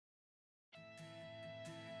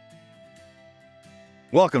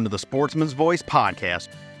Welcome to the Sportsman's Voice podcast,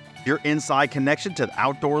 your inside connection to the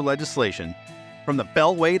outdoor legislation. From the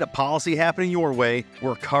Beltway to policy happening your way,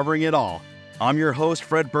 we're covering it all. I'm your host,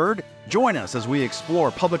 Fred Bird. Join us as we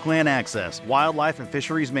explore public land access, wildlife and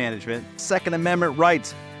fisheries management, Second Amendment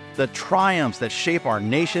rights, the triumphs that shape our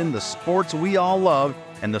nation, the sports we all love,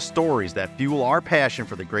 and the stories that fuel our passion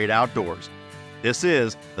for the great outdoors. This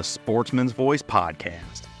is the Sportsman's Voice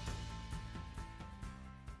podcast.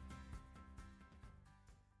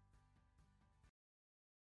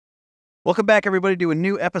 Welcome back, everybody, to a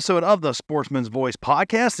new episode of the Sportsman's Voice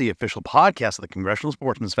podcast, the official podcast of the Congressional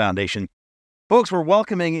Sportsmen's Foundation. Folks, we're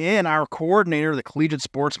welcoming in our coordinator of the Collegiate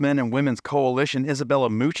Sportsmen and Women's Coalition, Isabella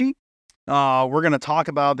Mucci. We're going to talk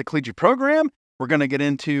about the collegiate program. We're going to get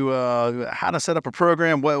into how to set up a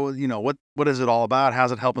program. What is it all about?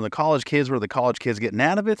 How's it helping the college kids? What are the college kids getting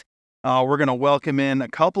out of it? We're going to welcome in a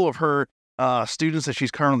couple of her students that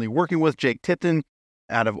she's currently working with, Jake Tipton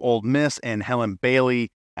out of Ole Miss and Helen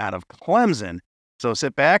Bailey out of Clemson. So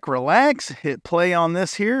sit back, relax, hit play on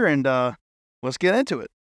this here, and let's get into it.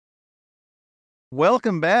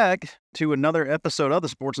 Welcome back to another episode of the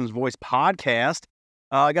Sportsman's Voice podcast.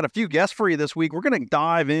 I got a few guests for you this week. We're going to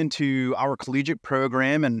dive into our collegiate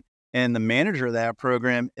program and the manager of that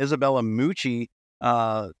program, Isabella Mucci,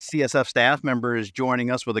 CSF staff member, is joining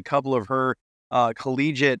us with a couple of her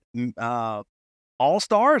collegiate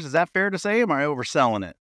all-stars. Is that fair to say? Am I overselling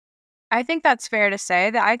it? I think that's fair to say.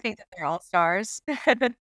 That I think that they're all stars.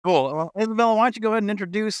 Cool. Well, Isabella, why don't you go ahead and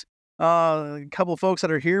introduce a couple of folks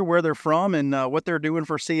that are here, where they're from, and what they're doing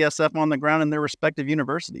for CSF on the ground in their respective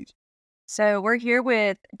universities. So we're here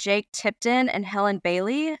with Jake Tipton and Helen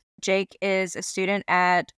Bailey. Jake is a student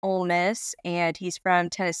at Ole Miss, and he's from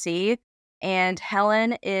Tennessee. And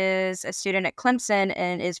Helen is a student at Clemson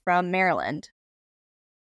and is from Maryland.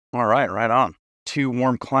 All right, right on. Two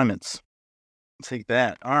warm climates. Take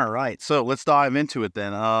that. All right. So let's dive into it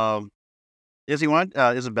then.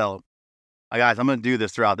 Isabella. Guys, I'm going to do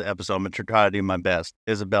this throughout the episode. I'm going to try to do my best.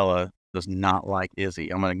 Isabella does not like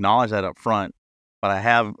Izzy. I'm going to acknowledge that up front, but I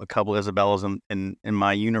have a couple Isabellas in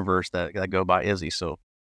my universe that go by Izzy. So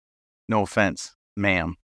no offense,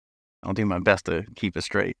 ma'am. I'll do my best to keep it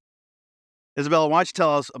straight. Isabella, why don't you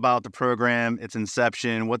tell us about the program, its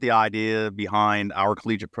inception, what the idea behind our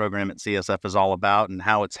collegiate program at CSF is all about, and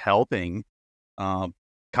how it's helping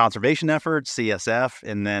conservation efforts, CSF,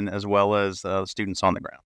 and then as well as students on the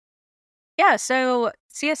ground. Yeah, so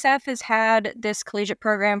CSF has had this collegiate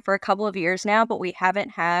program for a couple of years now, but we haven't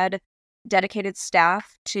had dedicated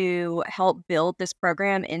staff to help build this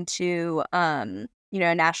program into, a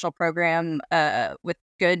national program with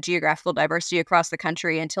good geographical diversity across the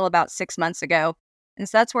country until about 6 months ago. And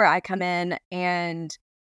so that's where I come in. And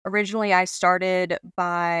originally, I started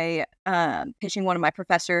by pitching one of my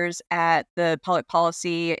professors at the Public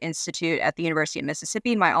Policy Institute at the University of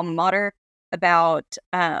Mississippi, my alma mater, about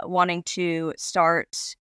wanting to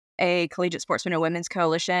start a Collegiate Sportsmen and Women's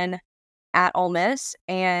Coalition at Ole Miss.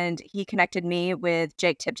 And he connected me with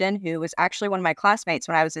Jake Tipton, who was actually one of my classmates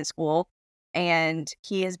when I was in school. And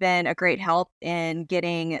he has been a great help in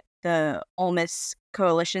getting the Ole Miss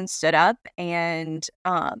Coalition stood up, and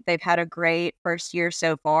they've had a great first year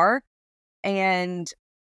so far. And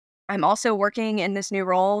I'm also working in this new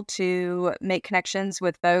role to make connections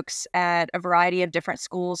with folks at a variety of different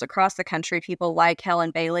schools across the country, people like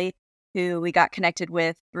Helen Bailey, who we got connected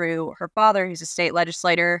with through her father, who's a state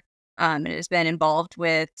legislator, and has been involved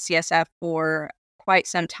with CSF for quite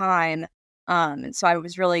some time. And so I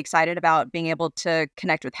was really excited about being able to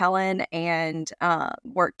connect with Helen and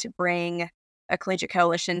work to bring a collegiate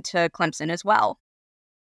coalition to Clemson as well.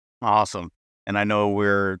 Awesome. And I know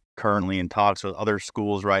we're currently in talks with other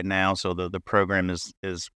schools right now, so the program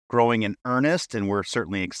is growing in earnest, and we're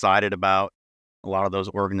certainly excited about a lot of those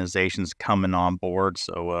organizations coming on board.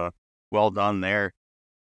 So well done there.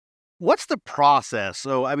 What's the process?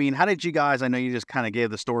 So, I mean, how did you guys, I know you just kind of gave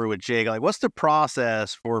the story with Jake, like what's the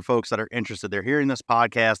process for folks that are interested? They're hearing this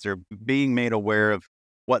podcast, they're being made aware of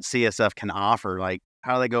what CSF can offer. Like,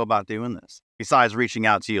 how do they go about doing this? Besides reaching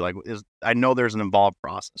out to you, like, I know there's an involved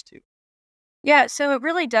process too. Yeah, so it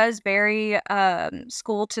really does vary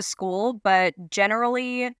school to school, but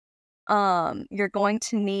generally, you're going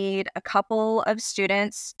to need a couple of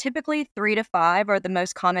students. Typically 3 to 5 are the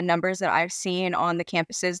most common numbers that I've seen on the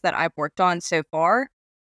campuses that I've worked on so far.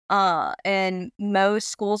 And most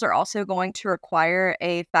schools are also going to require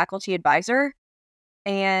a faculty advisor.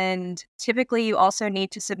 And typically you also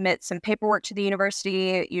need to submit some paperwork to the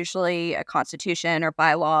university, usually a constitution or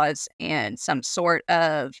bylaws and some sort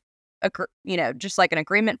of, just like an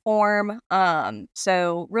agreement form.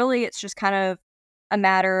 So really it's just kind of a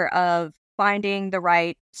matter of finding the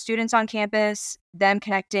right students on campus, them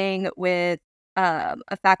connecting with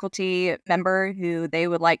a faculty member who they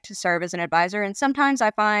would like to serve as an advisor. And sometimes I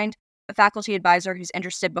find a faculty advisor who's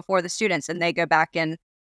interested before the students, and they go back and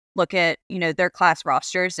look at, their class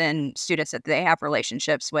rosters and students that they have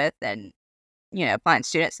relationships with, and, find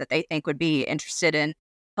students that they think would be interested in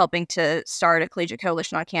helping to start a collegiate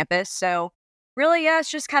coalition on campus. So really, yeah, it's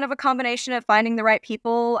just kind of a combination of finding the right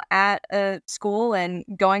people at a school and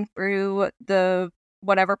going through the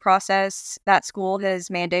whatever process that school has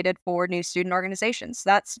mandated for new student organizations.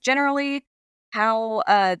 That's generally how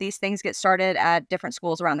these things get started at different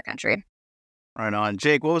schools around the country. Right on.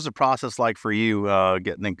 Jake, what was the process like for you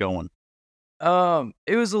getting it going?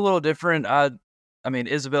 It was a little different. I mean,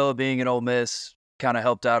 Isabella being an Ole Miss kind of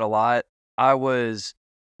helped out a lot. I was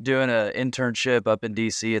doing an internship up in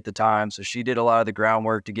DC at the time, so she did a lot of the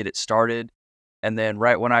groundwork to get it started. And then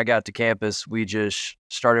right when I got to campus, we just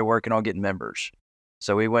started working on getting members.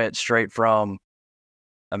 So we went straight from,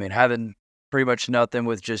 having pretty much nothing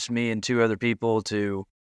with just me and two other people to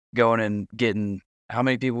going and getting how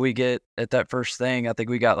many people we get at that first thing. I think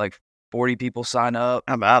we got like 40 people sign up.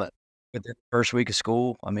 How about it? Within the first week of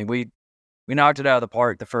school. I mean, we knocked it out of the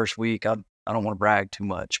park the first week. I don't want to brag too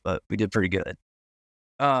much, but we did pretty good.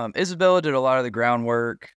 Isabella did a lot of the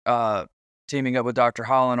groundwork, teaming up with Dr.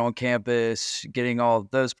 Helen on campus, getting all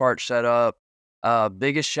those parts set up.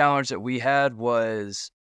 Biggest challenge that we had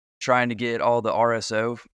was trying to get all the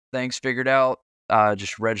RSO things figured out,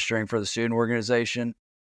 just registering for the student organization.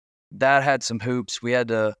 That had some hoops. We had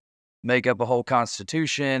to make up a whole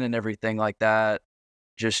constitution and everything like that,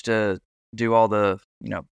 just to do all the,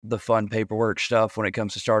 the fun paperwork stuff when it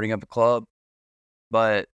comes to starting up a club.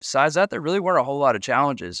 But besides that, there really weren't a whole lot of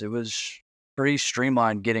challenges. It was pretty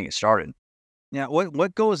streamlined getting it started. Yeah,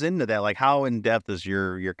 what goes into that? Like, how in depth does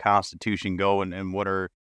your constitution go, and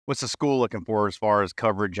what's the school looking for as far as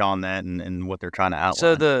coverage on that, and what they're trying to outline?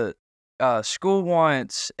 So the school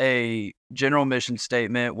wants a general mission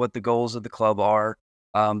statement, what the goals of the club are.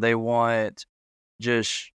 They want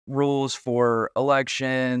just rules for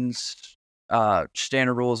elections,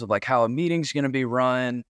 standard rules of like how a meeting's going to be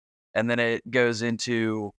run, and then it goes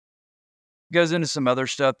into some other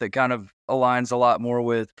stuff that kind of aligns a lot more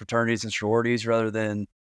with fraternities and sororities rather than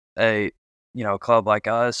a club like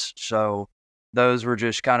us. So those were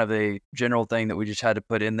just kind of a general thing that we just had to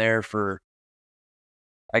put in there for,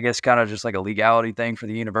 I guess, kind of just like a legality thing for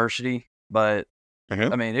the university. But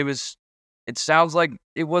it sounds like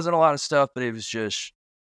it wasn't a lot of stuff, but it was just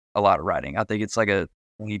a lot of writing. I think it's like a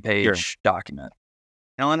 20-page document.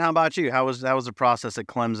 Helen, how about you? How was the process at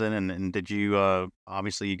Clemson? And did you,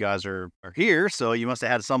 obviously you guys are here, so you must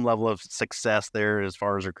have had some level of success there as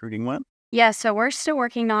far as recruiting went? Yeah, so we're still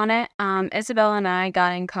working on it. Isabella and I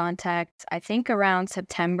got in contact, I think around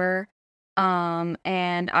September,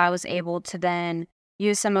 and I was able to then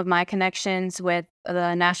use some of my connections with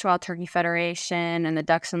the National Wild Turkey Federation and the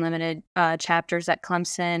Ducks Unlimited chapters at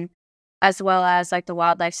Clemson, as well as like the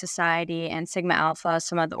Wildlife Society and Sigma Alpha,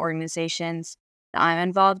 some of the organizations that I'm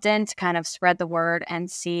involved in, to kind of spread the word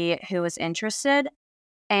and see who was interested.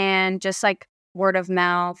 And just like word of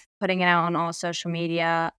mouth, putting it out on all social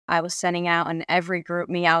media, I was sending out in every group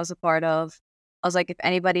me I was a part of. I was like, if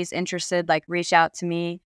anybody's interested, like reach out to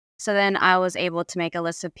me. So then I was able to make a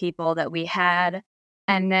list of people that we had.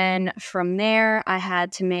 And then from there, I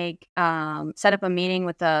had to set up a meeting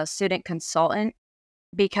with a student consultant,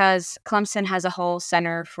 because Clemson has a whole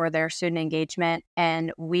center for their student engagement,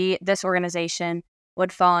 and this organization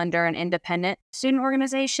would fall under an independent student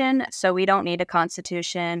organization, so we don't need a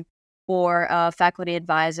constitution or a faculty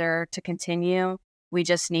advisor to continue. We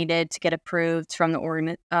just needed to get approved from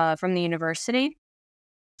the university.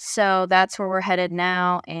 So that's where we're headed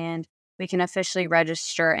now, and we can officially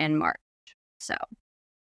register in March. So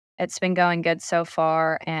it's been going good so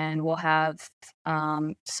far, and we'll have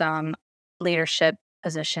some leadership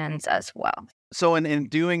positions as well. So in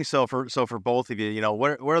doing so for both of you,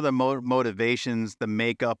 what are the motivations, the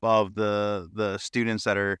makeup of the students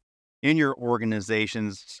that are in your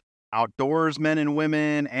organizations? Outdoors, men and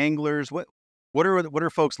women, anglers. What are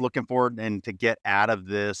folks looking for and to get out of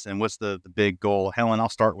this? And what's the big goal? Helen, I'll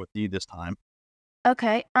start with you this time.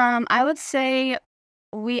 Okay. I would say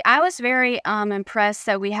I was very impressed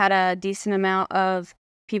that we had a decent amount of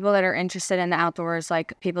people that are interested in the outdoors,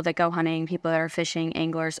 like people that go hunting, people that are fishing,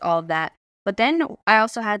 anglers, all of that. But then I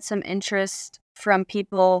also had some interest from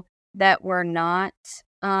people that were not,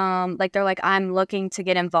 they're like, I'm looking to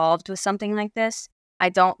get involved with something like this. I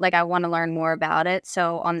want to learn more about it.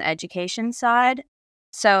 So on the education side,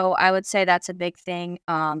 so I would say that's a big thing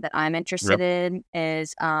that I'm interested in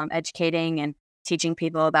is educating and teaching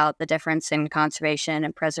people about the difference in conservation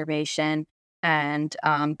and preservation, and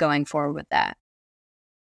going forward with that.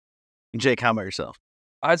 Jake, how about yourself?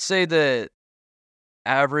 I'd say that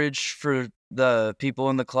average for the people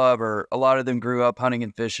in the club, or a lot of them grew up hunting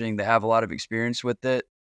and fishing. They have a lot of experience with it,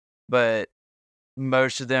 but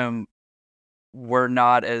most of them were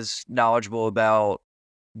not as knowledgeable about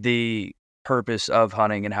the purpose of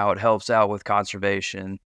hunting and how it helps out with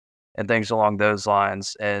conservation and things along those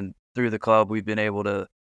lines. And through the club, we've been able to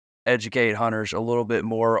educate hunters a little bit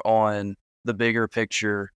more on the bigger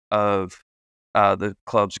picture of the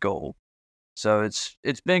club's goal. So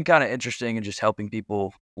it's been kind of interesting and just helping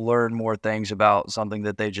people learn more things about something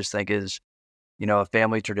that they just think is, a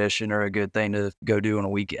family tradition or a good thing to go do on a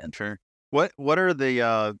weekend. Sure. What are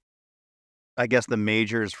the I guess the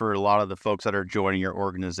majors for a lot of the folks that are joining your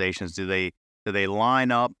organizations? Do they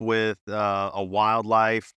line up with a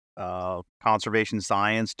wildlife conservation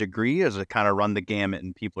science degree, or does it kind of run the gamut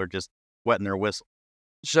and people are just wetting their whistle?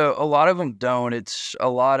 So a lot of them don't. It's a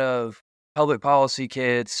lot of public policy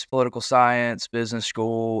kids, political science, business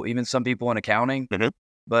school, even some people in accounting. Mhm.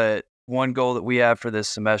 But one goal that we have for this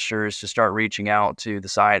semester is to start reaching out to the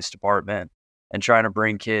science department and trying to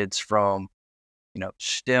bring kids from,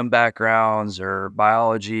 STEM backgrounds or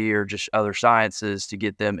biology or just other sciences to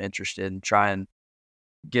get them interested and try and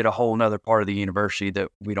get a whole nother part of the university that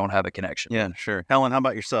we don't have a connection Yeah, sure. Helen, how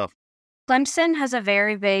about yourself? Clemson has a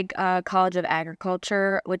very big College of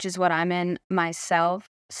Agriculture, which is what I'm in myself.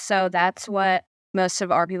 So that's what most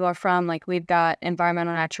of our people are from. Like, we've got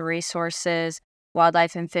environmental natural resources,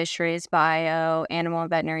 wildlife and fisheries, bio, animal and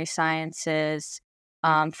veterinary sciences,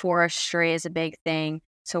 forestry is a big thing.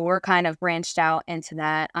 So we're kind of branched out into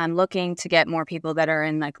that. I'm looking to get more people that are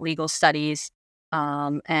in like legal studies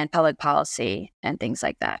and public policy and things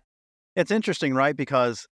like that. It's interesting, right?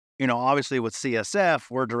 Because, obviously with CSF,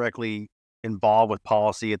 we're directly involved with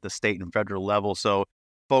policy at the state and federal level. So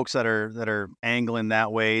folks that are angling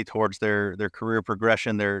that way towards their career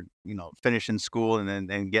progression, they're, finishing school and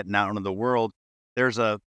then getting out into the world. There's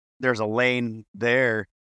a lane there.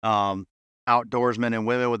 Outdoorsmen and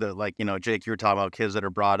women with it, like, Jake, you were talking about kids that are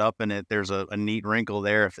brought up in it. There's a neat wrinkle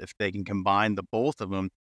there if they can combine the both of them.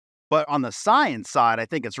 But on the science side, I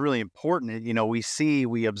think it's really important.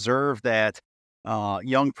 We observe that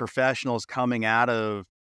young professionals coming out of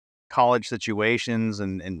college situations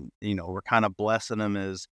and we're kind of blessing them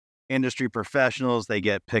as industry professionals. They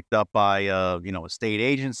get picked up by, a state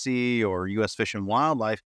agency or U.S. Fish and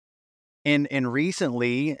Wildlife. And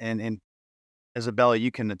recently, and Isabella,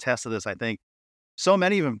 you can attest to this, I think, so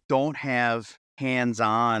many of them don't have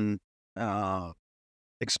hands-on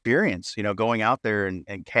experience, going out there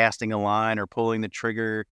and casting a line or pulling the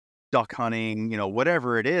trigger, duck hunting,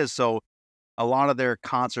 whatever it is. So a lot of their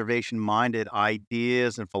conservation-minded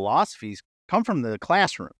ideas and philosophies come from the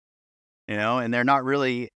classroom, and they're not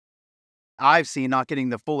really, I've seen, not getting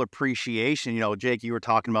the full appreciation. Jake, you were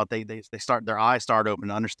talking about their eyes start open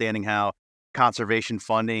to understanding how conservation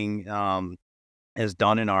funding is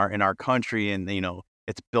done in our country, and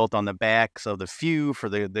it's built on the backs of the few for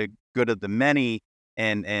the good of the many,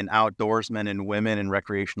 and outdoorsmen and women and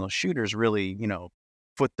recreational shooters really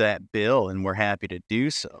foot that bill, and we're happy to do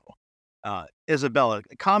so. Isabella,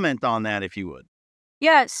 comment on that if you would.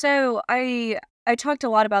 Yeah, so I talked a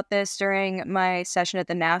lot about this during my session at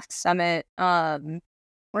the NAFT Summit.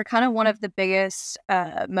 We're kind of one of the biggest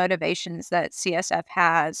motivations that CSF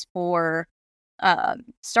has for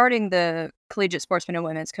starting the Collegiate Sportsmen and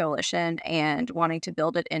Women's Coalition and wanting to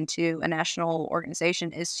build it into a national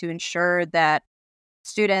organization is to ensure that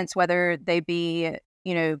students, whether they be,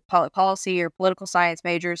 public policy or political science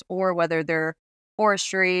majors, or whether they're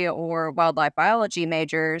forestry or wildlife biology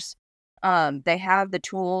majors, they have the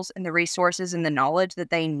tools and the resources and the knowledge that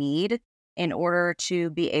they need in order to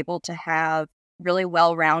be able to have really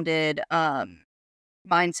well-rounded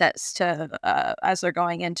mindsets to as they're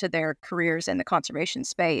going into their careers in the conservation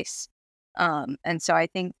space. And so I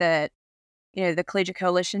think that, the Collegiate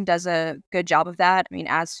Coalition does a good job of that. I mean,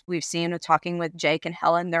 as we've seen with talking with Jake and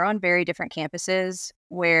Helen, they're on very different campuses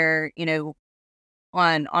where,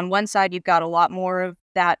 on one side, you've got a lot more of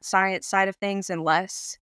that science side of things and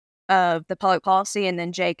less of the public policy. And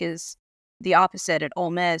then Jake is the opposite at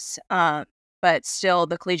Ole Miss. But still,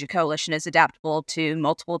 the Collegiate Coalition is adaptable to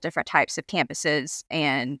multiple different types of campuses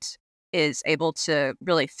and is able to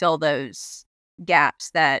really fill those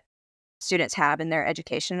gaps that students have in their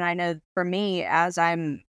education. And I know for me, as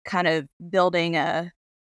I'm kind of building a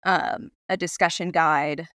discussion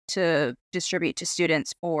guide to distribute to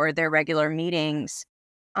students for their regular meetings,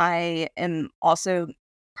 I am also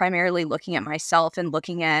primarily looking at myself and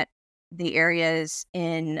looking at the areas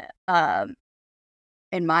in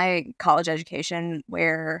in my college education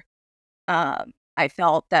where I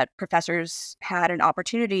felt that professors had an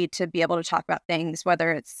opportunity to be able to talk about things,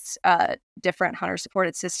 whether it's different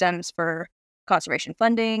hunter-supported systems for conservation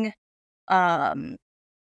funding, um,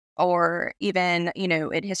 or even,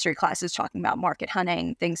 in history classes talking about market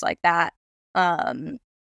hunting, things like that. Um,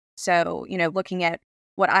 so, looking at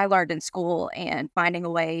what I learned in school and finding a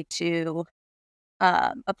way to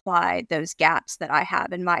apply those gaps that I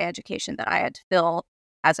have in my education that I had to fill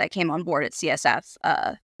as I came on board at CSF,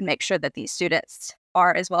 and make sure that these students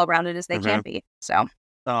are as well-rounded as they can be. So,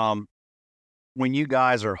 Um, when you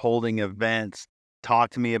guys are holding events,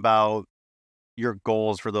 talk to me about your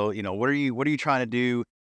goals for those. What are you trying to do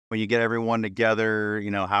when you get everyone together?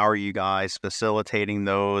 How are you guys facilitating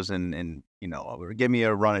those? And give me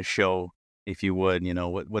a run of show if you would.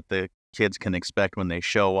 What the kids can expect when they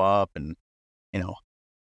show up, and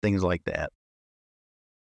things like that.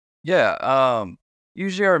 Yeah.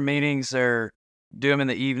 Usually our meetings are do them in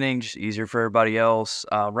the evening, just easier for everybody else.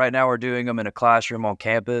 Right now we're doing them in a classroom on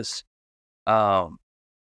campus. Um,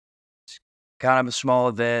 Kind of a small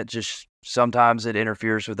event. Just sometimes it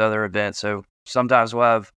interferes with other events. So sometimes we'll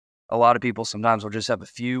have a lot of people. Sometimes we'll just have a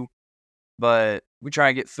few. But we try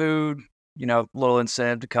and get food. Little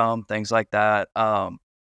incentive to come, things like that.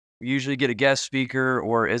 We usually get a guest speaker,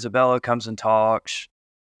 or Isabella comes and talks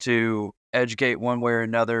to educate one way or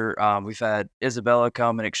another. We've had Isabella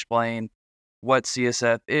come and explain what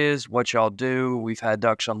CSF is, what y'all do. We've had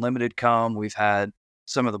Ducks Unlimited come. We've had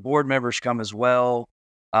some of the board members come as well.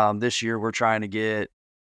 This year, we're trying to get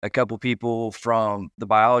a couple people from the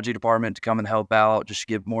biology department to come and help out, just to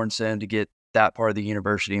give more incentive to get that part of the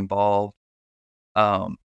university involved.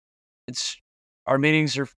 Um, our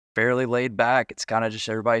meetings are fairly laid back. It's kind of just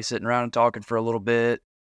everybody sitting around and talking for a little bit.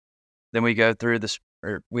 Then we go through this,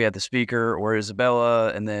 or we have the speaker or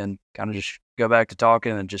Isabella, and then kind of just go back to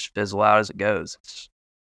talking and just fizzle out as it goes. It's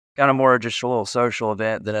kind of more just a little social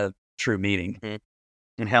event than a true meeting. Mm-hmm.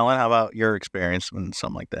 And Helen, how about your experience when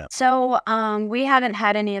something like that? So we haven't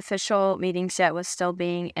had any official meetings yet. We're still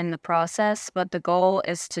being in the process, but the goal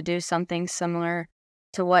is to do something similar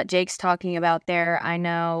to what Jake's talking about there. I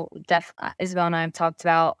know Isabel and I have talked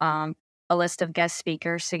about a list of guest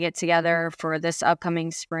speakers to get together for this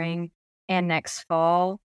upcoming spring and next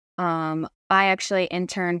fall. I actually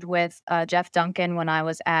interned with Jeff Duncan when I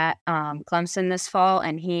was at Clemson this fall,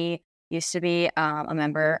 and he used to be a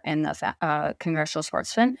member in the Congressional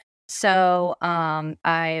Sportsmen. So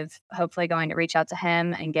I've hopefully going to reach out to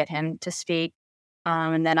him and get him to speak.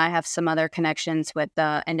 And then I have some other connections with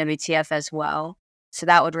the NWTF as well. So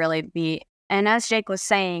that would really be, and as Jake was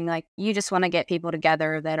saying, like, you just want to get people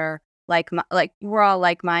together that are like we're all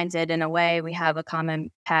like-minded in a way. We have a common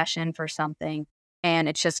passion for something, and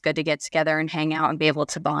it's just good to get together and hang out and be able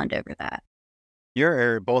to bond over that. Your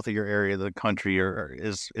area, both of your area of the country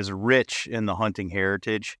is rich in the hunting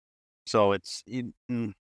heritage. So I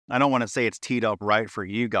don't want to say it's teed up right for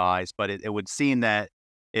you guys, but it would seem that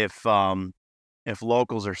if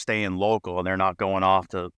locals are staying local and they're not going off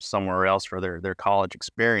to somewhere else for their college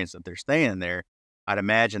experience, that they're staying there, I'd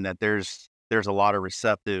imagine that there's a lot of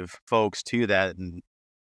receptive folks to that and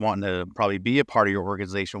wanting to probably be a part of your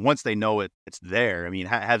organization once they know it's there. I mean,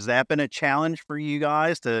 has that been a challenge for you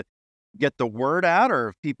guys to get the word out, or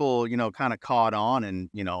if people, kind of caught on and,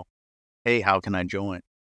 hey, how can I join?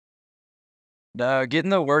 Getting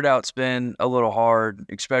the word out's been a little hard,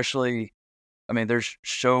 especially, I mean, there's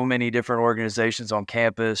so many different organizations on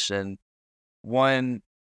campus, and one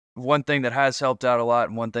thing that has helped out a lot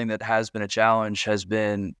and one thing that has been a challenge has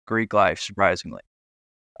been Greek life, surprisingly.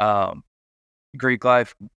 Greek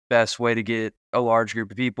life, best way to get a large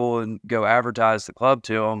group of people and go advertise the club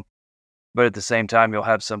to them. But at the same time, you'll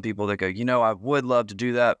have some people that go, I would love to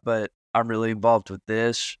do that, but I'm really involved with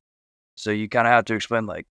this. So you kind of have to explain,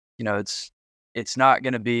 like, it's not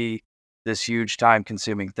going to be this huge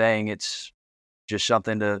time-consuming thing. It's just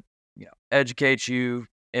something to, educate you,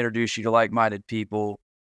 introduce you to like-minded people.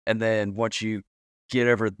 And then once you get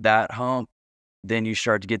over that hump, then you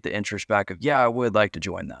start to get the interest back of, I would like to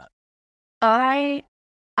join that. I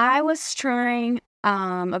was trying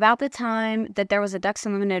about the time that there was a Ducks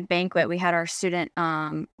Unlimited banquet. We had our student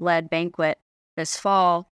led banquet this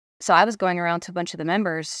fall. So I was going around to a bunch of the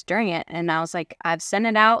members during it, and I was like, I've sent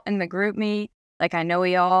it out in the group me. Like, I know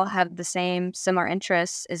we all have the same similar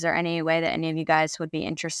interests. Is there any way that any of you guys would be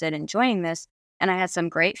interested in joining this? And I had some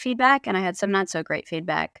great feedback, and I had some not so great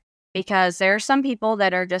feedback, because there are some people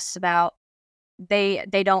that are just about, they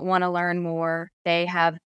don't want to learn more.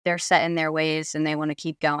 They're set in their ways and they want to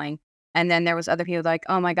keep going. And then there was other people like,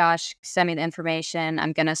 oh my gosh, send me the information.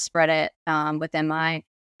 I'm going to spread it within my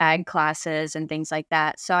ag classes and things like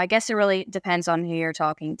that. So I guess it really depends on who you're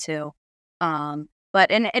talking to. And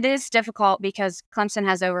it is difficult because Clemson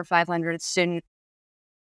has over 500 students.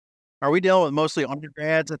 Are we dealing with mostly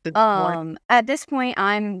undergrads at this point? At this point,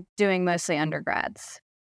 I'm doing mostly undergrads.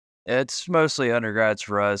 It's mostly undergrads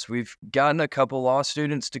for us. We've gotten a couple law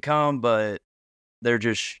students to come, but they're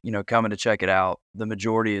just, coming to check it out. The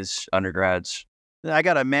majority is undergrads. I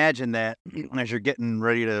got to imagine that as you're getting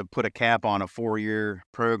ready to put a cap on a 4-year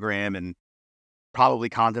program and probably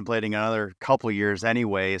contemplating another couple of years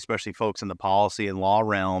anyway, especially folks in the policy and law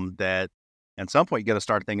realm, that at some point you got to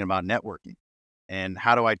start thinking about networking. And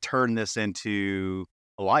how do I turn this into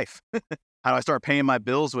a life? How do I start paying my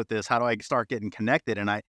bills with this? How do I start getting connected?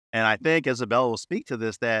 And I think Isabella will speak to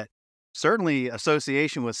this, that certainly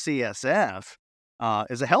association with CSF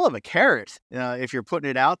is a hell of a carrot if you're putting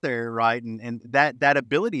it out there, right? And that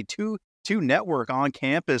ability to network on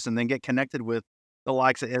campus and then get connected with the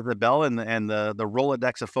likes of Isabella and the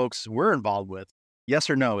Rolodex of folks we're involved with. Yes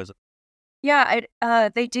or no? Is it? Yeah,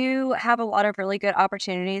 they do have a lot of really good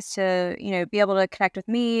opportunities to, be able to connect with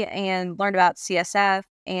me and learn about CSF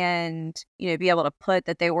and, be able to put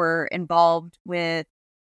that they were involved with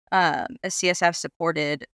a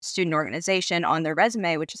CSF-supported student organization on their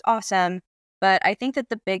resume, which is awesome. But I think that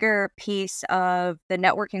the bigger piece of the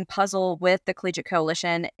networking puzzle with the Collegiate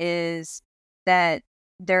Coalition is that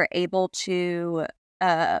they're able to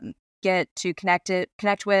get to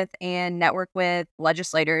connect with and network with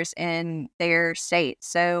legislators in their state.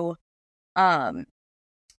 So the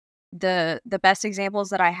best examples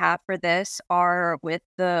that I have for this are with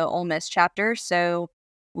the Ole Miss chapter. So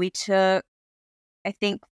we took, I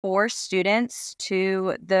think, 4 students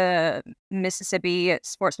to the Mississippi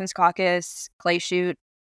Sportsmen's Caucus clay shoot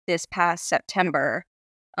this past September.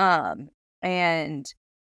 And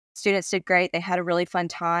students did great. They had a really fun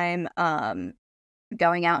time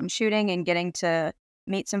going out and shooting and getting to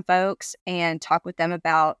meet some folks and talk with them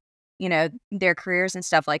about, their careers and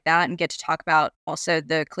stuff like that, and get to talk about also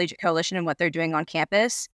the Collegiate Coalition and what they're doing on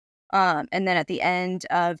campus. And then at the end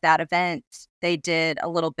of that event, they did a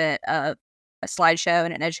little bit of a slideshow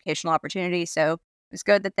and an educational opportunity. So it was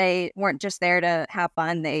good that they weren't just there to have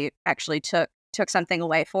fun. They actually took something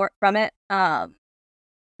away from it.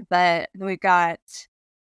 But we've got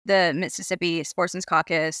the Mississippi Sportsmen's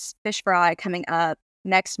Caucus Fish Fry coming up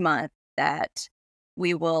next month that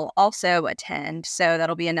we will also attend. So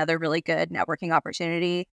that'll be another really good networking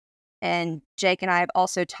opportunity. And Jake and I have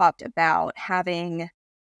also talked about having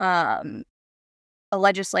a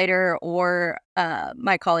legislator or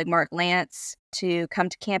my colleague Mark Lance to come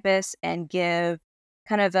to campus and give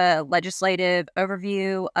kind of a legislative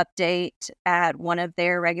overview update at one of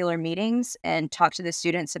their regular meetings and talk to the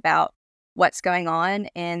students about what's going on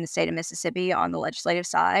in the state of Mississippi on the legislative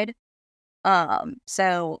side.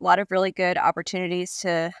 So a lot of really good opportunities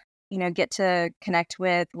to, get to connect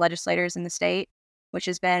with legislators in the state, which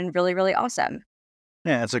has been really, really awesome.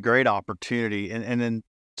 Yeah, it's a great opportunity. And then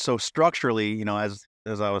so structurally, as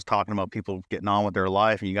I was talking about people getting on with their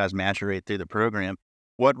life and you guys maturate through the program,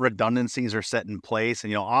 what redundancies are set in place?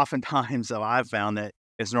 And, oftentimes I've found that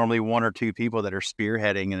it's normally 1 or 2 people that are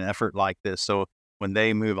spearheading an effort like this. So when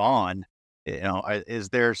they move on, is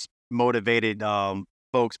there motivated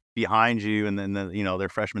folks behind you, and then they're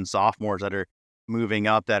freshmen, sophomores that are moving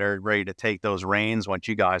up that are ready to take those reins once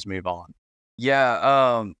you guys move on?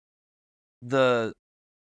 Yeah,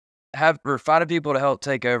 finding people to help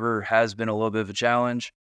take over has been a little bit of a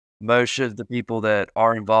challenge. Most of the people that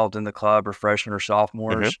are involved in the club are freshmen or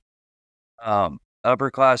sophomores.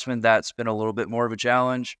 Upperclassmen, that's been a little bit more of a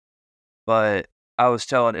challenge. But I was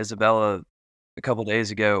telling Isabella a couple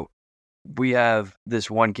days ago, we have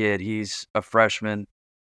this one kid, he's a freshman,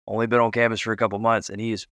 only been on campus for a couple months, and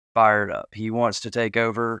he is fired up. He wants to take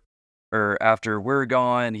over, or after we're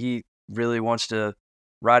gone, he really wants to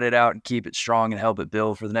ride it out and keep it strong and help it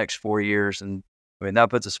build for the next 4 years. And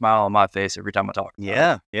that puts a smile on my face every time I talk.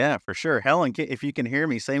 Yeah, for sure. Helen, if you can hear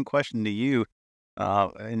me, same question to you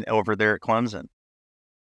over there at Clemson.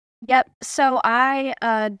 Yep. So I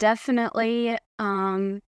definitely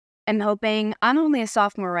am hoping. I'm only a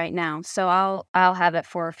sophomore right now, so I'll have it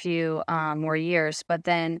for a few more years. But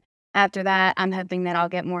then after that, I'm hoping that I'll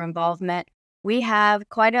get more involvement. We have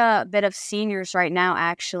quite a bit of seniors right now,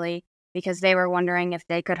 actually, because they were wondering if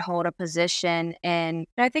they could hold a position. And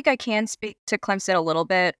I think I can speak to Clemson a little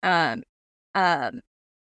bit.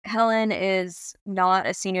 Helen is not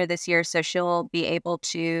a senior this year, so she'll be able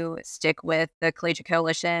to stick with the Collegiate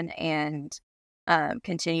Coalition and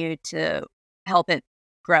continue to help it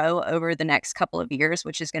grow over the next couple of years,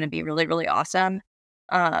 which is going to be really, really awesome.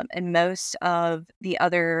 And most of the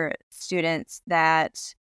other students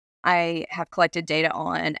that I have collected data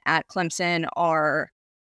on at Clemson are,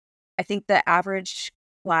 I think the average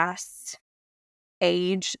class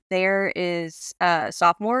age there is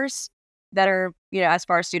sophomores that are, as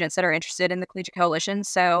far as students that are interested in the Collegiate Coalition.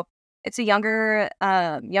 So it's a younger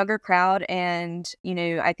crowd. And,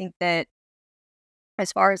 I think that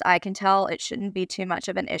as far as I can tell, it shouldn't be too much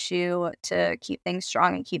of an issue to keep things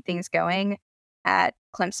strong and keep things going at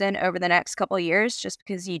Clemson over the next couple of years, just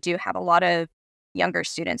because you do have a lot of younger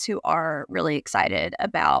students who are really excited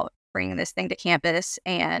about bringing this thing to campus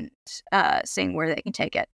and seeing where they can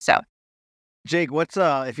take it. So, Jake, what's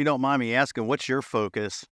if you don't mind me asking, what's your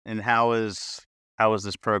focus and how has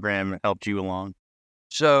this program helped you along?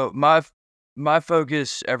 So my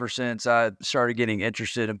focus ever since I started getting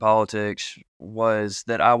interested in politics was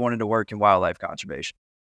that I wanted to work in wildlife conservation.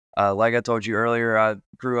 Like I told you earlier, I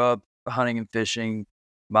grew up hunting and fishing.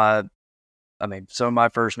 Some of my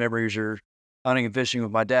first memories are hunting and fishing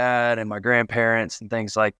with my dad and my grandparents and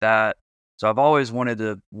things like that. So I've always wanted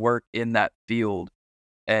to work in that field.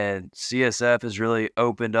 And CSF has really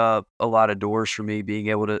opened up a lot of doors for me, being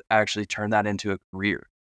able to actually turn that into a career.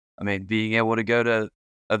 Being able to go to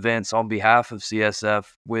events on behalf of CSF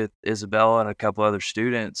with Isabella and a couple other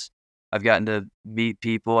students, I've gotten to meet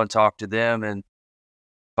people and talk to them and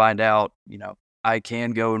find out, I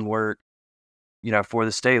can go and work, for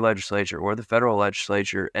the state legislature or the federal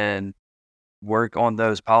legislature and work on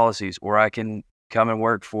those policies, or I can come and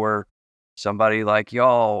work for somebody like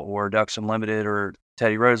y'all or Ducks Unlimited or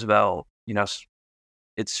Teddy Roosevelt.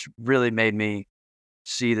 It's really made me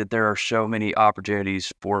see that there are so many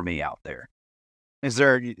opportunities for me out there. Is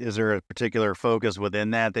there a particular focus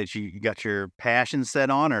within that you got your passion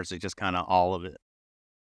set on, or is it just kind of all of it?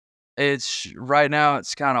 Right now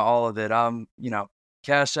it's kind of all of it.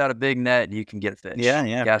 Cast out a big net and you can get a fish.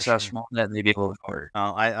 Yeah. Cast out a small net and they be able to order.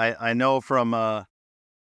 I know from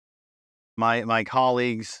my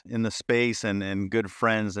colleagues in the space and good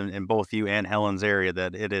friends in both you and Helen's area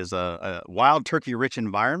that it is a wild turkey rich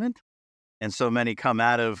environment, and so many come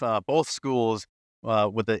out of both schools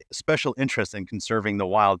with a special interest in conserving the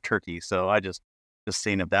wild turkey. So I just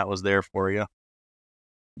seen if that was there for you.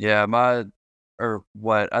 Yeah,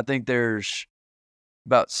 I think there's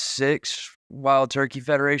about 6 Wild Turkey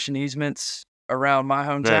Federation easements around my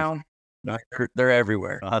hometown. They're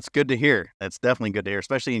everywhere. That's good to hear. That's definitely good to hear,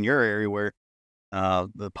 especially in your area where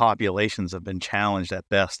the populations have been challenged at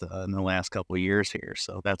best in the last couple of years here.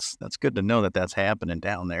 So that's good to know that that's happening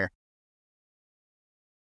down there.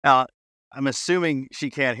 I'm assuming she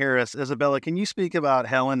can't hear us. Isabella, can you speak about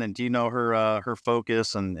Helen, and do you know her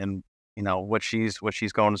focus and what she's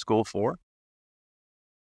going to school for?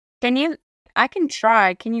 I can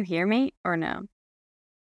try. Can you hear me or no?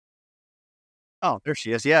 Oh, there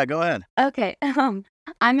she is. Yeah, go ahead. Okay.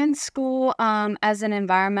 I'm in school as an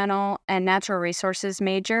environmental and natural resources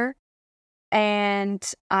major, and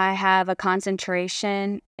I have a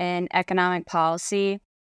concentration in economic policy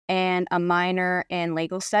and a minor in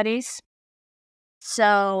legal studies.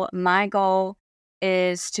 So my goal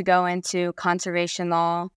is to go into conservation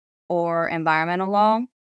law or environmental law.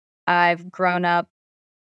 I've grown up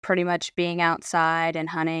pretty much being outside and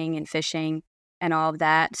hunting and fishing and all of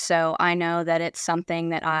that. So I know that it's something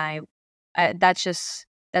that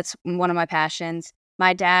that's one of my passions.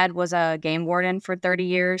 My dad was a game warden for 30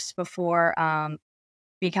 years before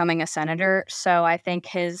becoming a senator. So I think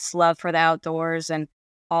his love for the outdoors and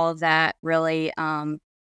all of that really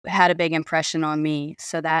had a big impression on me.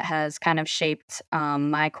 So that has kind of shaped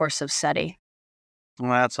my course of study. Well,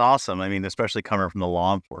 that's awesome. Especially coming from the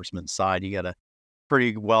law enforcement side, you got a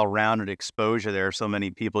pretty well-rounded exposure there. So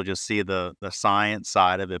many people just see the science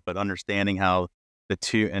side of it, but understanding how the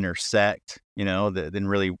two intersect, then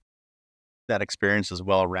really that experience is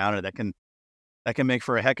well-rounded. That can make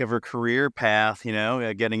for a heck of a career path,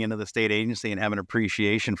 getting into the state agency and having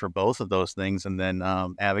appreciation for both of those things, and then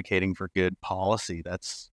advocating for good policy.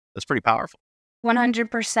 That's pretty powerful.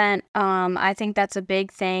 100%. I think that's a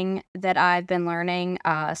big thing that I've been learning,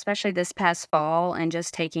 especially this past fall, and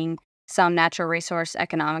just taking some natural resource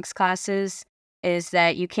economics classes, is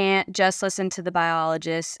that you can't just listen to the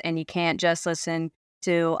biologists and you can't just listen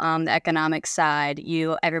to the economic side.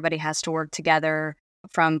 Everybody has to work together,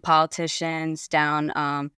 from politicians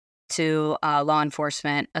down to law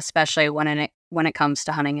enforcement, especially when it comes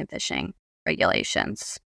to hunting and fishing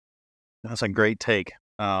regulations. That's a great take.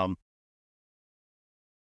 I'm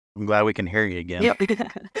glad we can hear you again. Yep.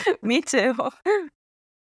 Me too. All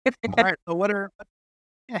right. So what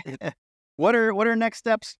are next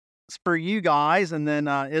steps for you guys? And then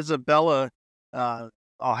Isabella, I'll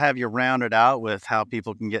have you rounded out with how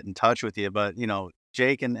people can get in touch with you. But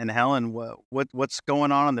Jake and Helen, what's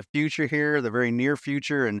going on in the future here, the very near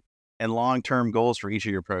future, and long-term goals for each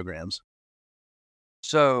of your programs?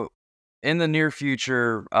 So in the near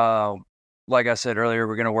future, like I said earlier,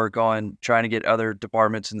 we're going to work on trying to get other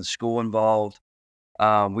departments in the school involved.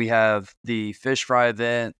 We have the fish fry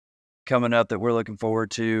event coming up that we're looking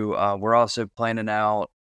forward to. We're also planning out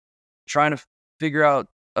trying to figure out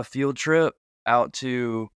a field trip out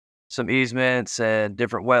to some easements and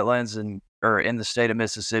different wetlands or in the state of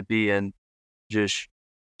Mississippi, and just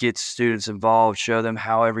get students involved, show them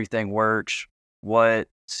how everything works, what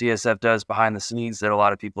CSF does behind the scenes that a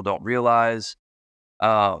lot of people don't realize.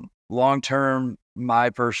 Long term, my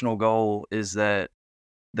personal goal is that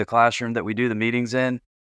the classroom that we do the meetings in,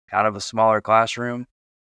 kind of a smaller classroom,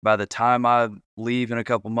 by the time I leave in a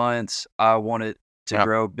couple months, I want it to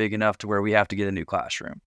grow big enough to where we have to get a new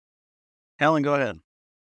classroom. Helen, go ahead.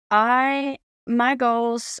 My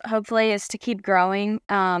goals hopefully is to keep growing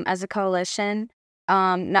as a coalition,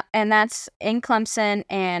 and that's in Clemson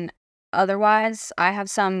and otherwise. I have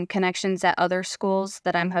some connections at other schools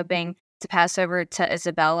that I'm hoping to pass over to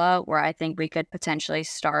Isabella, where I think we could potentially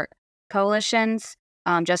start coalitions,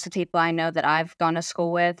 just with people I know that I've gone to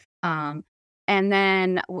school with. And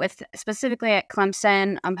then with specifically at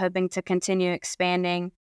Clemson, I'm hoping to continue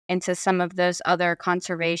expanding into some of those other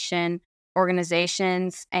conservation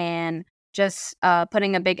organizations and just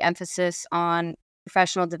putting a big emphasis on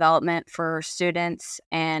professional development for students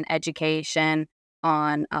and education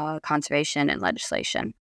on conservation and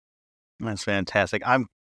legislation. That's fantastic. I'm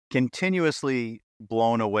continuously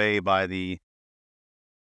blown away by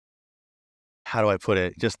how do I put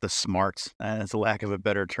it? Just the smarts, as a lack of a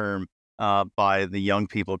better term, by the young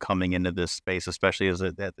people coming into this space, especially as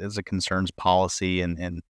it concerns policy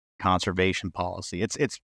and conservation policy.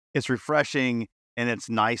 It's refreshing, and it's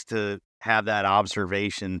nice to have that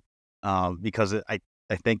observation, because I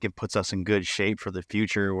think it puts us in good shape for the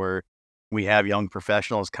future, where we have young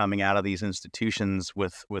professionals coming out of these institutions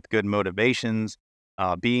with good motivations,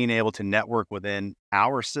 being able to network within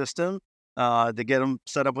our system to get them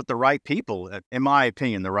set up with the right people. In my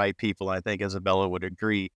opinion, the right people. I think Isabella would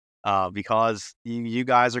agree, because you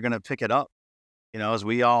guys are going to pick it up, as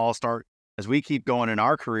we keep going in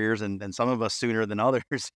our careers, and some of us sooner than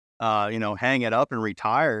others, hang it up and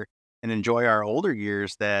retire and enjoy our older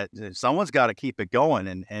years, that someone's got to keep it going.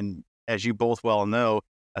 And as you both well know,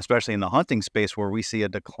 especially in the hunting space, where we see a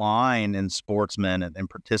decline in sportsmen and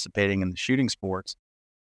participating in the shooting sports,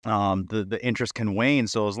 the interest can wane.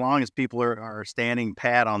 So as long as people are standing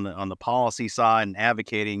pat on the policy side and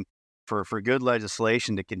advocating for good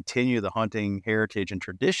legislation to continue the hunting heritage and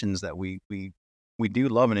traditions that we do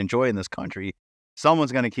love and enjoy in this country,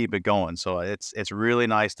 someone's going to keep it going. So it's really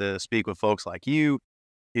nice to speak with folks like you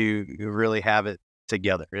who really have it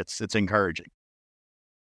together. It's encouraging.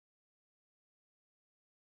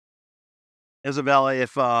 Isabella,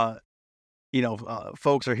 if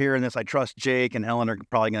folks are hearing this, I trust Jake and Helen are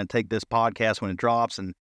probably going to take this podcast when it drops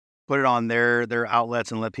and put it on their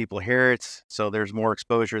outlets and let people hear it, so there's more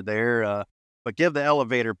exposure there. But give the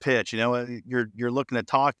elevator pitch. You're looking to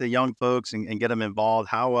talk to young folks and get them involved.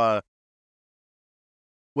 How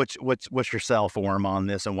what's your sell for them on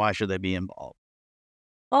this, and why should they be involved?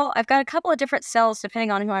 Well, I've got a couple of different cells depending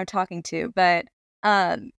on who I'm talking to, but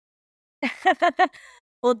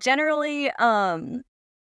well, generally,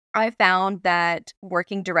 I found that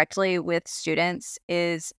working directly with students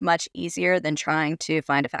is much easier than trying to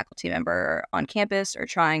find a faculty member on campus, or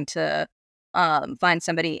trying to find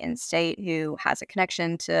somebody in state who has a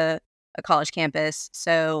connection to a college campus.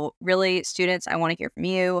 So really, students, I want to hear from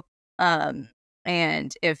you.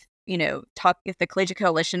 And if the Collegiate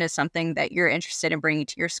Coalition is something that you're interested in bringing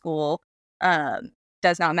to your school,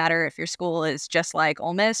 does not matter if your school is just like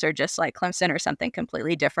Ole Miss or just like Clemson or something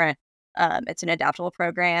completely different. It's an adaptable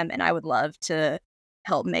program, and I would love to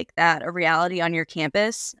help make that a reality on your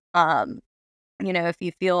campus. If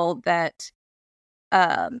you feel that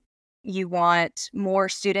you want more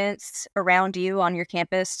students around you on your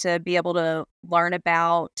campus to be able to learn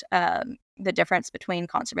about the difference between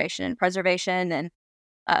conservation and preservation, and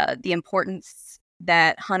the importance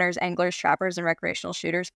that hunters, anglers, trappers, and recreational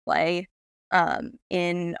shooters play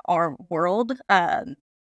in our world,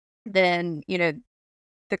 then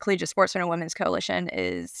the Collegiate Sportsmen and Women's Coalition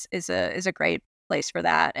is a great place for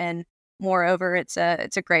that. And moreover, it's a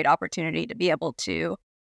great opportunity to be able to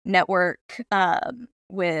network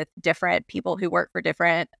with different people who work for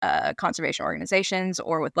different conservation organizations,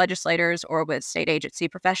 or with legislators, or with state agency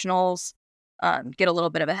professionals. Get a little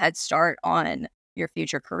bit of a head start on your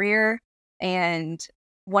future career. And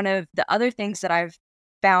one of the other things that I've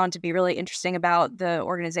found to be really interesting about the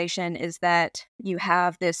organization is that you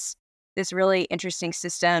have this really interesting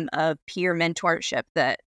system of peer mentorship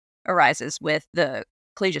that arises with the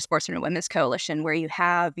Collegiate Sportsmen and Women's Coalition, where you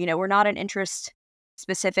have, we're not an interest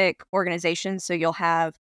specific organization, so you'll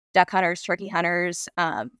have duck hunters, turkey hunters,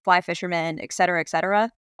 fly fishermen, et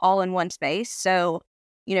cetera, all in one space. So,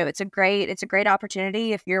 it's a great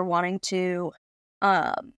opportunity if you're wanting to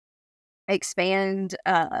expand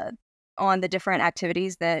on the different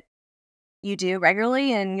activities that you do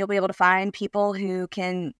regularly, and you'll be able to find people who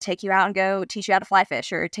can take you out and go teach you how to fly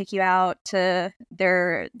fish, or take you out to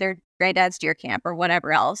their granddad's deer camp or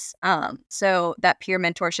whatever else. So that peer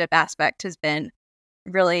mentorship aspect has been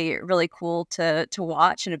really, really cool to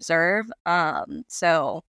watch and observe.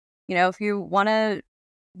 So, if you want to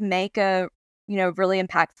make a, really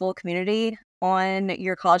impactful community on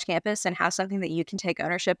your college campus and have something that you can take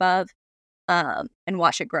ownership of, and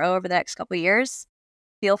watch it grow over the next couple of years,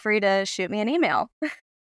 feel free to shoot me an email.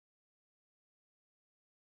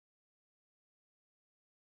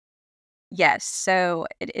 Yes, so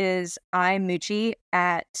it is Mucci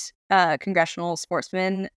at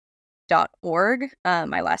congressionalsportsman.org.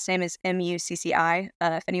 My last name is Mucci.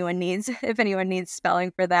 If anyone needs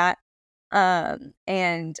spelling for that,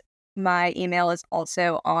 and my email is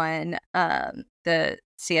also on the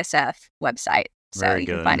CSF website, so Very you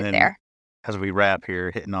good. can find And it then there. as we wrap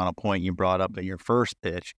here, hitting on a point you brought up in your first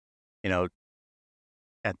pitch,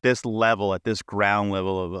 at this level, at this ground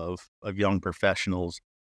level of young professionals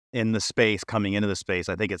in the space, coming into the space,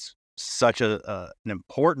 I think it's such an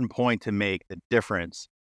important point to make the difference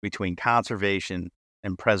between conservation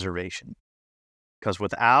and preservation. Because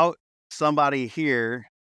without somebody here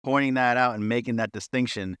pointing that out and making that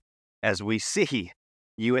distinction, as we see,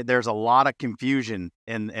 there's a lot of confusion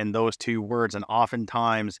in those two words, and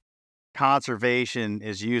oftentimes conservation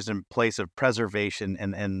is used in place of preservation,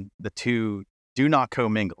 and the two do not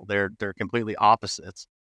commingle. They're completely opposites,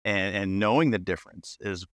 and knowing the difference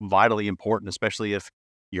is vitally important, especially if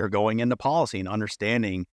you're going into policy and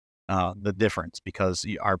understanding the difference, because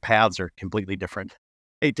our paths are completely different.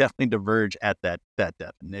 They definitely diverge at that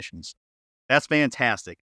definition. So that's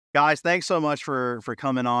fantastic. Guys, thanks so much for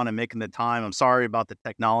coming on and making the time. I'm sorry about the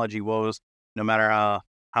technology woes. No matter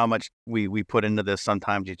how much we put into this,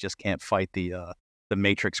 sometimes you just can't fight the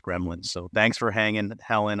Matrix gremlins. So thanks for hanging,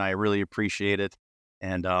 Helen. I really appreciate it.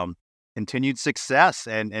 And continued success.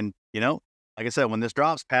 And like I said, when this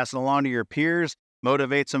drops, pass it along to your peers,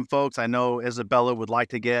 motivate some folks. I know Isabella would like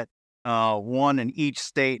to get one in each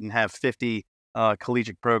state and have 50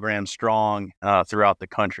 collegiate programs strong throughout the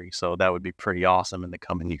country. So that would be pretty awesome in the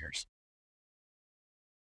coming years.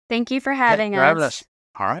 Thank you for having us.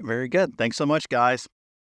 All right, very good. Thanks so much, guys.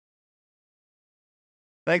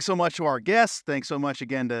 Thanks so much to our guests. Thanks so much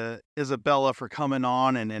again to Isabella for coming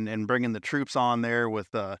on and bringing the troops on there with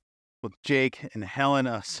Jake and Helen.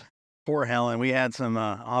 Poor Helen. We had some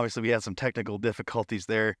obviously we had some technical difficulties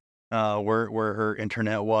there where her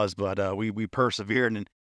internet was, but we persevered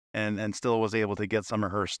and still was able to get some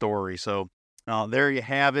of her story. So there you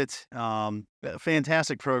have it.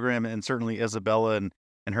 Fantastic program, and certainly Isabella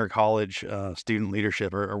and her college student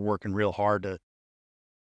leadership are working real hard to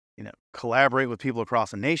collaborate with people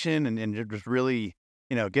across the nation and just really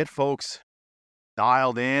get folks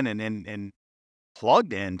dialed in and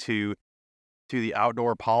plugged into the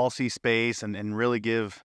outdoor policy space, and really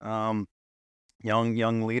give young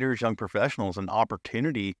leaders, young professionals an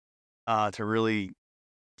opportunity to really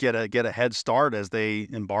get a head start as they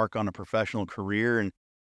embark on a professional career. And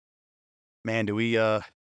man, do we as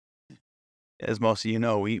most of you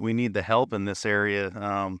know, we need the help in this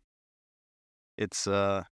area. It's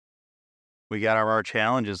we got our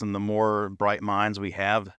challenges, and the more bright minds we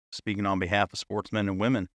have speaking on behalf of sportsmen and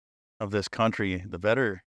women of this country, the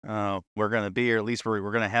better we're going to be, or at least we're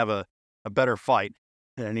going to have a better fight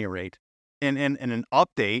at any rate. And an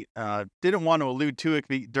update, didn't want to allude to it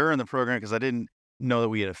during the program because I didn't know that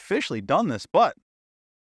we had officially done this, but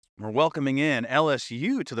we're welcoming in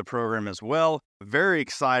LSU to the program as well. Very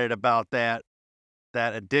excited about that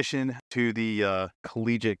addition to the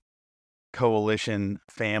Collegiate Coalition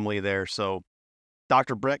family there. So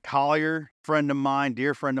Dr. Brett Collier, friend of mine,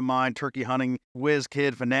 dear friend of mine, turkey hunting whiz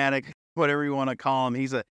kid, fanatic, whatever you want to call him.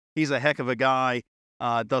 He's a heck of a guy.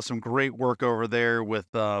 Does some great work over there with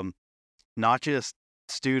not just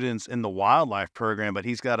students in the wildlife program, but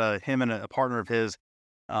he's got him and a partner of his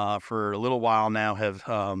for a little while now have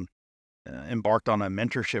embarked on a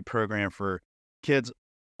mentorship program for kids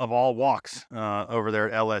of all walks over there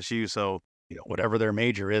at LSU. So whatever their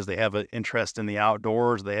major is, they have an interest in the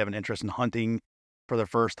outdoors, they have an interest in hunting for the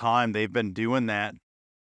first time. They've been doing that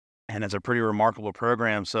and it's a pretty remarkable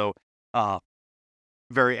program. So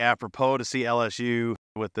very apropos to see LSU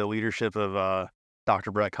with the leadership of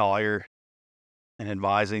Dr. Brett Collier and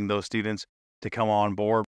advising those students to come on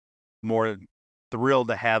board. More thrilled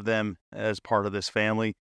to have them as part of this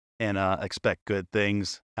family, and expect good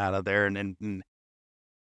things out of there. And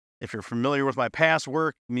if you're familiar with my past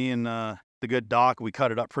work, me and the good Doc, we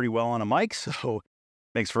cut it up pretty well on a mic, so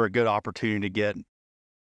makes for a good opportunity to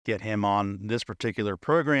get him on this particular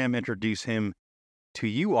program, introduce him to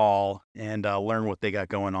you all, and learn what they got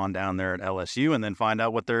going on down there at LSU, and then find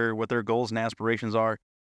out what their goals and aspirations are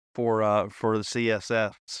for the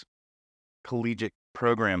CSF's collegiate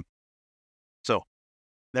program. So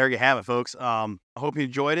there you have it, folks. I hope you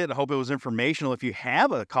enjoyed it. I hope it was informational. If you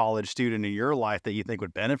have a college student in your life that you think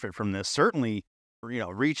would benefit from this, certainly,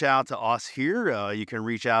 reach out to us here. You can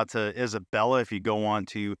reach out to Isabella if you go on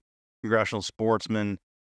to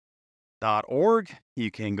congressionalsportsmen.org.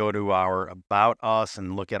 You can go to our About Us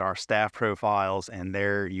and look at our staff profiles, and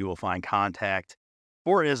there you will find contact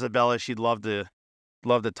for Isabella. She'd love to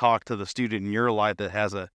talk to the student in your life that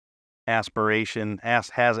has aspirations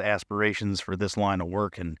for this line of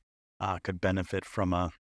work and could benefit from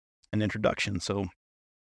an introduction. So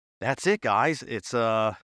that's it, guys. It's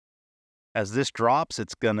as this drops,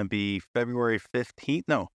 it's gonna be February 15th.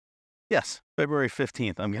 No, yes, February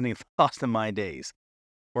 15th. I'm getting lost in my days.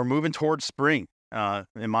 We're moving towards spring.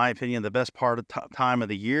 In my opinion, the best part of time of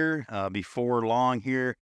the year. Before long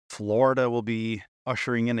here, Florida will be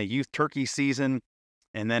ushering in a youth turkey season.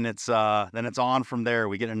 And then it's on from there.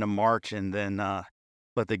 We get into March, and then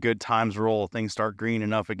let the good times roll. Things start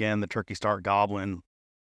greening up again. The turkeys start gobbling,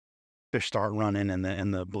 fish start running,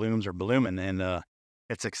 and the blooms are blooming, and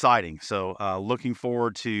it's exciting. So looking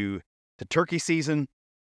forward to turkey season.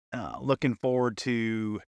 Looking forward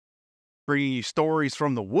to bringing you stories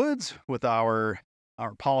from the woods with our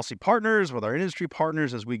policy partners, with our industry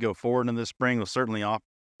partners as we go forward in this spring. We'll certainly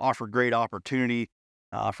offer great opportunity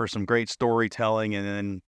for some great storytelling,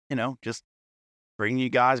 and then, just bringing you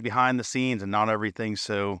guys behind the scenes, and not everything's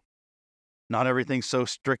so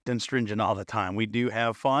strict and stringent all the time. We do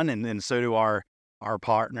have fun, and so do our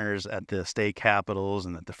partners at the state capitals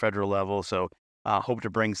and at the federal level. So hope to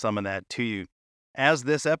bring some of that to you. As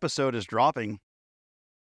this episode is dropping,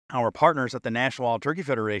 our partners at the National Wild Turkey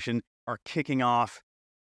Federation are kicking off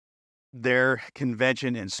their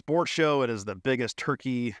convention and sports show. It is the biggest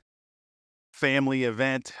turkey family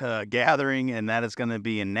event gathering, and that is going to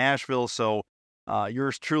be in Nashville. So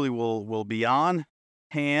yours truly will be on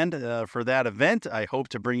hand for that event. I hope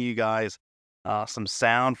to bring you guys some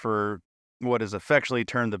sound for what is affectionately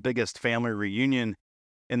termed the biggest family reunion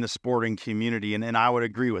in the sporting community, and I would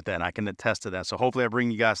agree with that. I can attest to that. So hopefully I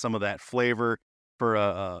bring you guys some of that flavor for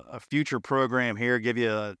a future program here, give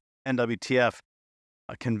you a NWTF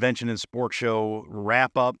a convention and sports show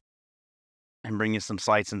wrap up, and bring you some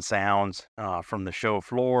sights and sounds from the show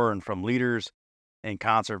floor and from leaders in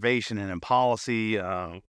conservation and in policy.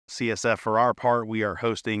 CSF, for our part, we are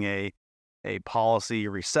hosting a policy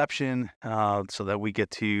reception so that we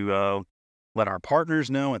get to let our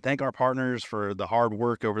partners know and thank our partners for the hard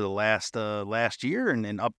work over the last year, and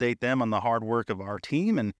update them on the hard work of our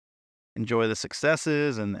team, and enjoy the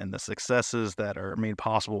successes and the successes that are made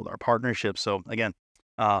possible with our partnership. So again,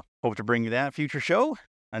 hope to bring you that future show.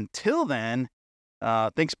 Until then,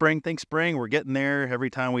 think spring. We're getting there. Every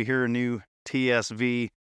time we hear a new TSV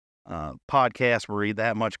podcast, we're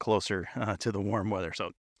that much closer to the warm weather.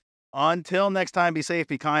 So until next time, be safe,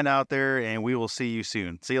 be kind out there, and we will see you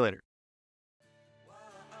soon. See you later.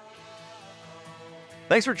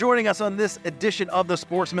 Thanks for joining us on this edition of the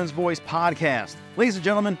Sportsman's Voice podcast. Ladies and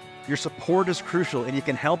gentlemen, your support is crucial, and you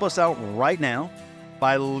can help us out right now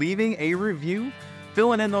by leaving a review,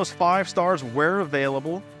 filling in those 5 stars where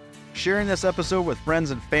available, sharing this episode with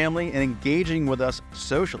friends and family, and engaging with us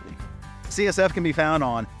socially. CSF can be found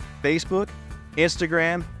on Facebook,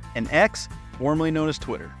 Instagram, and X, formerly known as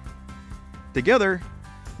Twitter. Together,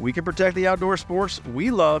 we can protect the outdoor sports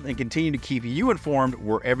we love and continue to keep you informed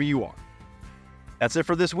wherever you are. That's it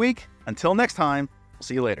for this week. Until next time, we'll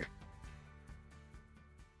see you later.